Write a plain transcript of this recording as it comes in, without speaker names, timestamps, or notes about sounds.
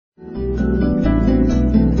A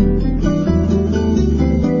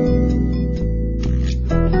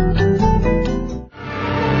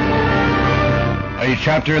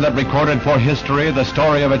chapter that recorded for history the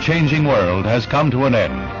story of a changing world has come to an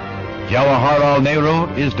end. Jawahar Lal Nehru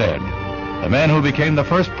is dead. The man who became the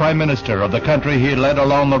first prime minister of the country he led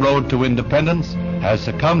along the road to independence has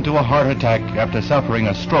succumbed to a heart attack after suffering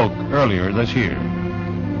a stroke earlier this year.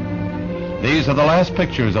 These are the last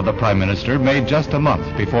pictures of the prime minister made just a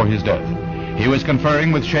month before his death. He was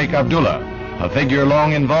conferring with Sheikh Abdullah, a figure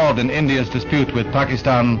long involved in India's dispute with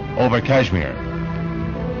Pakistan over Kashmir.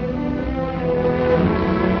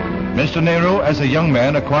 Mr. Nehru, as a young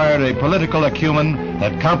man, acquired a political acumen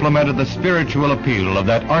that complemented the spiritual appeal of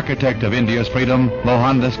that architect of India's freedom,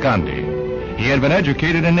 Mohandas Gandhi. He had been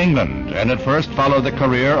educated in England and at first followed the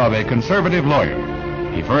career of a conservative lawyer.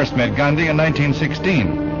 He first met Gandhi in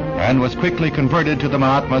 1916 and was quickly converted to the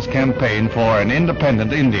Mahatma's campaign for an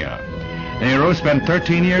independent India. Nehru spent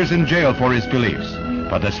 13 years in jail for his beliefs,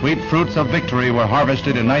 but the sweet fruits of victory were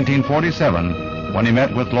harvested in 1947 when he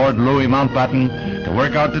met with Lord Louis Mountbatten to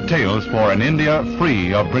work out details for an India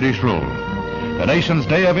free of British rule. The nation's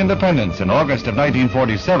Day of Independence in August of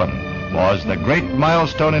 1947 was the great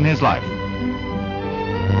milestone in his life.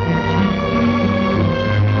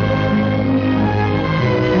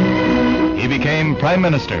 He became Prime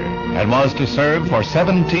Minister and was to serve for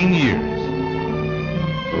 17 years.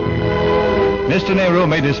 Mr. Nehru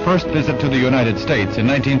made his first visit to the United States in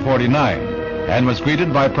 1949 and was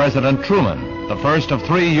greeted by President Truman, the first of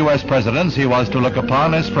 3 U.S. presidents he was to look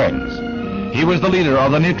upon as friends. He was the leader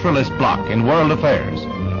of the neutralist bloc in world affairs,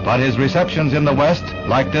 but his receptions in the West,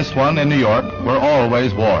 like this one in New York, were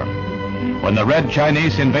always warm. When the Red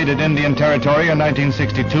Chinese invaded Indian territory in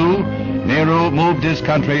 1962, Nehru moved his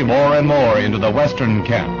country more and more into the Western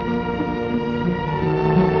camp.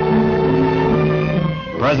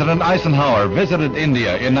 President Eisenhower visited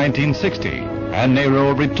India in 1960, and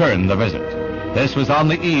Nehru returned the visit. This was on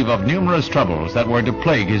the eve of numerous troubles that were to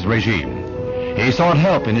plague his regime. He sought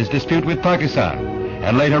help in his dispute with Pakistan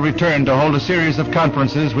and later returned to hold a series of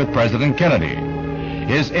conferences with President Kennedy.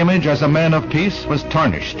 His image as a man of peace was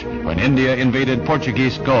tarnished when India invaded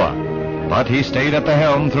Portuguese Goa, but he stayed at the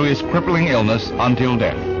helm through his crippling illness until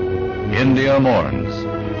death. India mourns.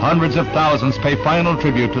 Hundreds of thousands pay final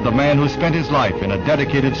tribute to the man who spent his life in a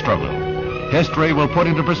dedicated struggle. History will put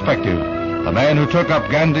into perspective the man who took up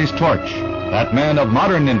Gandhi's torch, that man of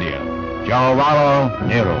modern India, Jawahar Lal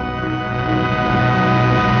Nehru.